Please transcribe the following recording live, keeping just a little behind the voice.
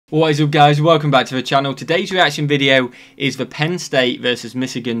What is up, guys? Welcome back to the channel. Today's reaction video is the Penn State versus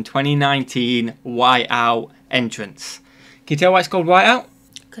Michigan 2019 whiteout entrance. Can you tell why it's called whiteout?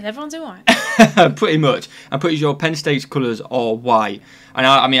 Because everyone's in white. Pretty much. I'm pretty sure Penn State's colours are white. And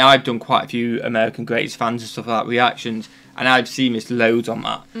I mean, I've done quite a few American Greatest fans and stuff like that, reactions, and I've seen this loads on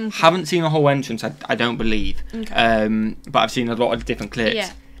that. Okay. Haven't seen the whole entrance, I don't believe. Okay. But I've seen a lot of different clips.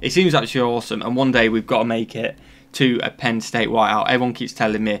 Yeah. It seems actually awesome, and one day we've got to make it to a Penn State whiteout. Everyone keeps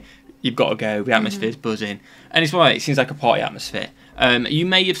telling me, you've got to go, the atmosphere's buzzing. And it's right, it seems like a party atmosphere. You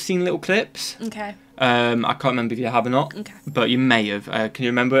may have seen little clips. Okay. I can't remember if you have or not. Okay. But you may have. Can you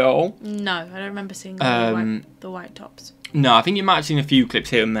remember it at all? No, I don't remember seeing the white tops. No, I think you might have seen a few clips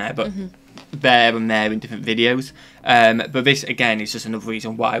here and there, but there and there in different videos. But this, again, is just another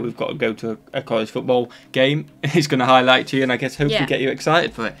reason why we've got to go to a college football game. It's going to highlight to you and I guess hopefully get you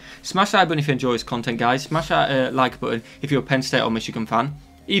excited for it. Smash that like button if you enjoy this content, guys. Smash that like button if you're a Penn State or Michigan fan.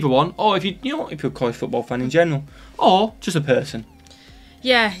 Either one. Or if if you're a college football fan in general. Or just a person.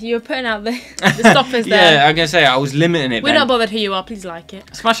 Yeah, you were putting out the stoppers there. Yeah, I'm going to say, I was limiting it. We're not bothered who you are, please like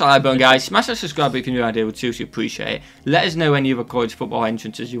it. Smash that like button, guys. Smash that subscribe if you're new idea, we'd seriously appreciate it. Let us know any other college football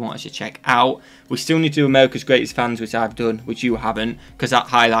entrances you want us to check out. We still need to do America's Greatest Fans, which I've done, which you haven't, because that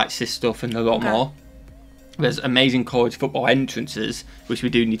highlights this stuff and a lot more. There's amazing college football entrances, which we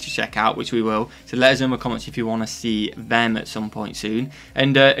do need to check out, which we will. So let us know in the comments if you want to see them at some point soon.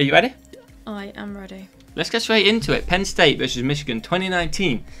 And are you ready? I am ready. Let's get straight into it. Penn State versus Michigan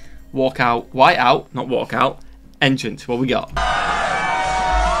 2019. Whiteout, not walkout, entrance. What we got?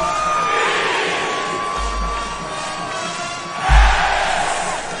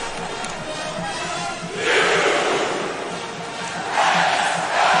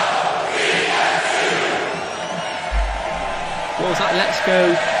 What was that? Let's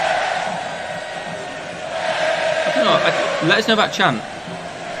go. I don't know. Let us know about chant.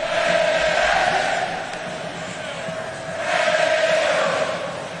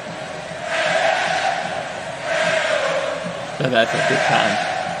 They're there for a good time.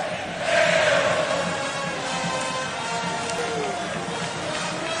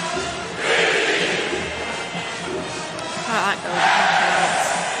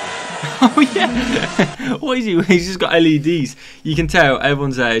 Oh yeah! What is he? He's just got LEDs. You can tell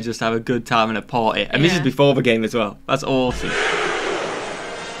everyone's there to just have a good time and a party. And this is before the game as well. That's awesome. Look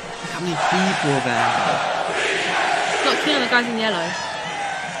how many people are there. Not keen on the guys in yellow.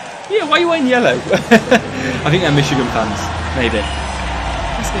 Yeah, why are you wearing yellow? I think they're Michigan fans, maybe.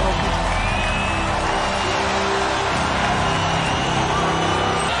 That's a bit awkward.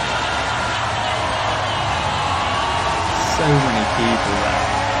 So many people there.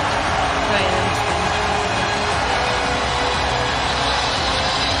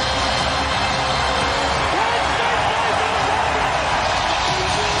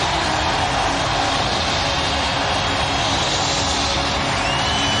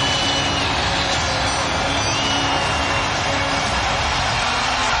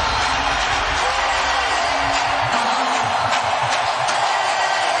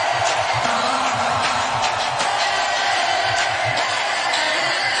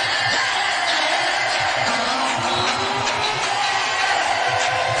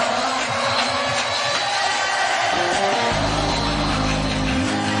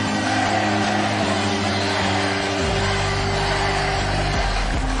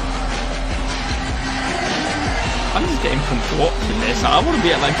 I'm just getting pumped watching this. I want to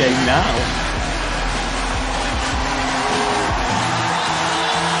be at that game now.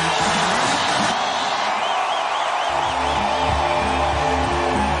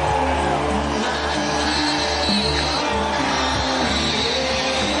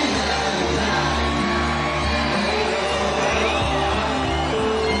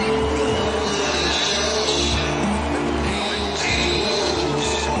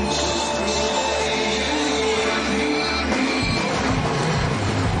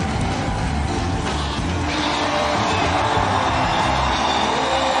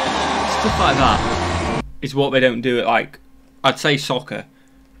 Stuff like that is what they don't do at, like, I'd say soccer.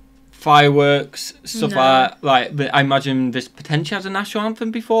 Fireworks, stuff like that. I imagine this potentially has a national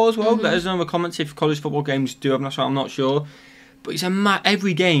anthem before as well. Let us know in the comments if college football games do have national anthem, I'm not sure. But it's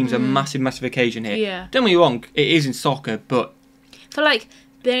every game's a massive occasion here. Yeah. Don't get me wrong, it is in soccer, but... I feel like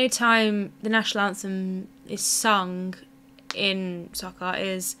the only time the national anthem is sung in soccer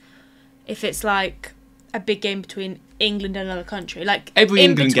is if it's like a big game between England and another country. Like every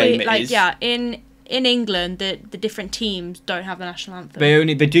England game like, is. Yeah, in England, the different teams don't have the national anthem.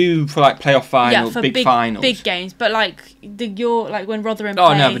 They do for like playoff finals, for big finals, big games. But like like when Rotherham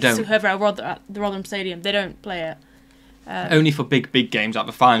plays, whoever at the Rotherham Stadium, they don't play it. Only for big games like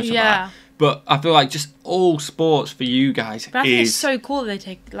the finals. Yeah. But I feel like just all sports for you guys But I think it's so cool that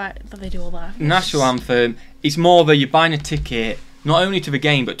they do all that. National anthem. It's more that you're buying a ticket not only to the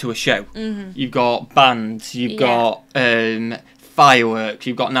game but to a show. You've got bands, you've got fireworks,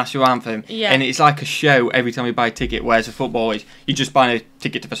 you've got national anthem, and it's like a show every time you buy a ticket. Whereas a football is you're just buying a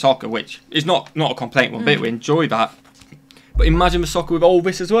ticket to the soccer, which is not a complaint one bit. We enjoy that, but imagine the soccer with all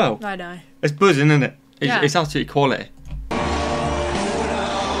this as well. I know. It's buzzing, isn't it? It's absolutely quality.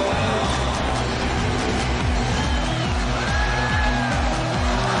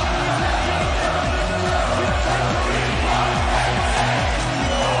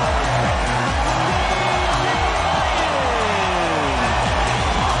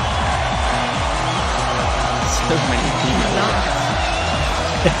 So many people.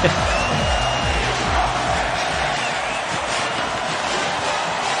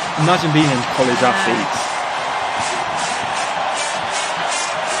 Imagine being in college athletes.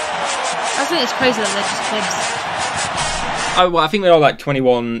 I think it's crazy that they're just kids. Oh, well, I think they're all like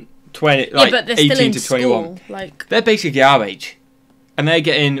 21, 20, like but they're 18 still in to 21. School, like... They're basically our age. And they're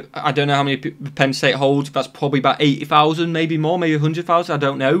getting, I don't know how many Penn State holds, that's probably about 80,000, maybe more, maybe 100,000, I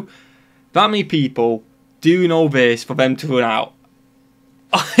don't know. That many people doing all this for them to run out.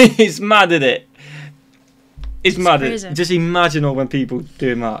 It's mad, isn't it? It's mad. Crazy. Just imagine all when people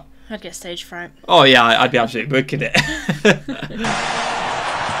doing that. I'd get stage fright. Oh yeah, I'd be absolutely booking it.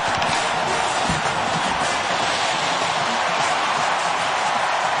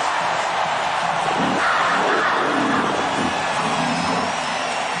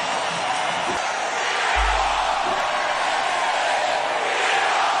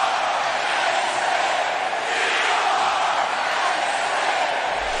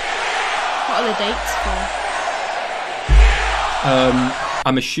 What are the dates for?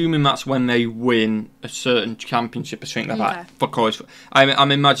 I'm assuming that's when they win a certain championship or something like that for college.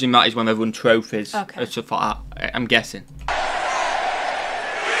 I'm imagining that is when they won trophies and stuff like that. I'm guessing.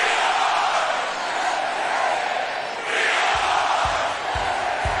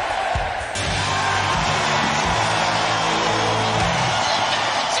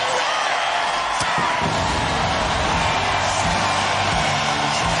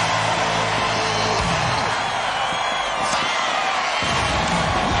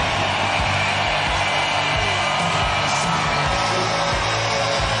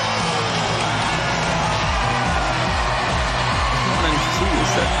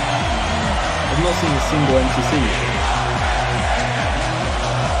 I've not seen a single NTC.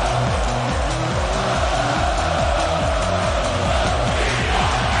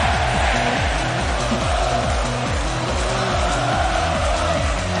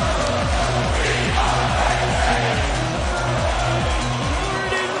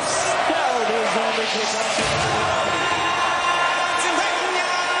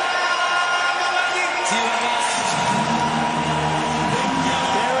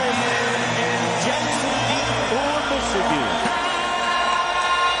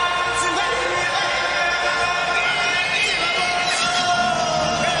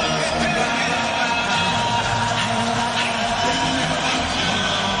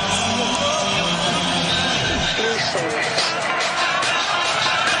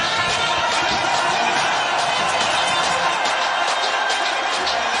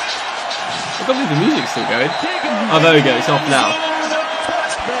 I can't believe the music's still going. Oh, there we go, it's off now.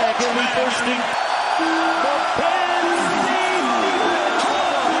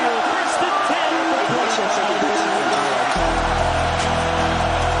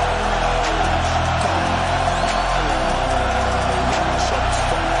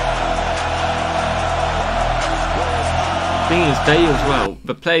 The thing is, they as well,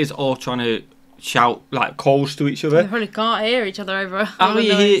 the players are trying to shout like calls to each other. They probably can't hear each other over. How are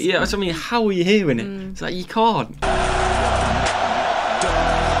you hearing? Yeah, I mean, how are you hearing it? It's like you can't.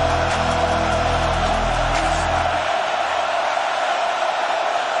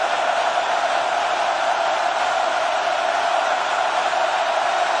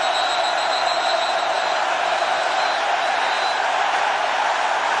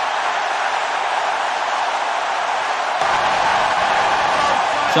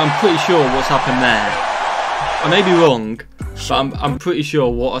 So I'm pretty sure what's happened there, I may be wrong, but I'm pretty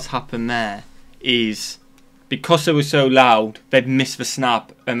sure what has happened there is because they were so loud, they'd missed the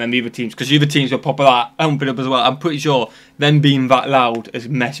snap, and then the other teams, because the other teams were proper like humping up as well. I'm pretty sure them being that loud has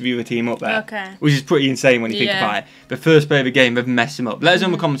messed the other team up there, which is pretty insane when you think about it. The first play of the game, they've messed them up. Let us know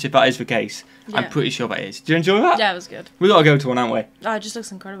in the comments if that is the case. Yeah. I'm pretty sure that is. Do you enjoy that? Yeah, it was good. We gotta go to one, haven't we? Oh, it just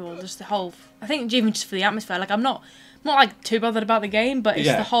looks incredible. Just the whole. I think even just for the atmosphere. Like I'm not like too bothered about the game, but it's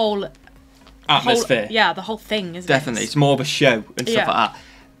the whole atmosphere. The whole thing, isn't Definitely. it? It's more of a show and stuff like that.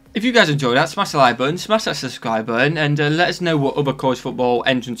 If you guys enjoyed that, smash the like button, smash that subscribe button, and let us know what other college football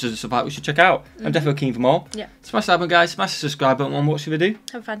entrances and stuff like that we should check out. I'm definitely keen for more. Yeah. Smash that button, guys. Smash the subscribe button, and what should we do?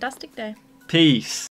 Have a fantastic day. Peace.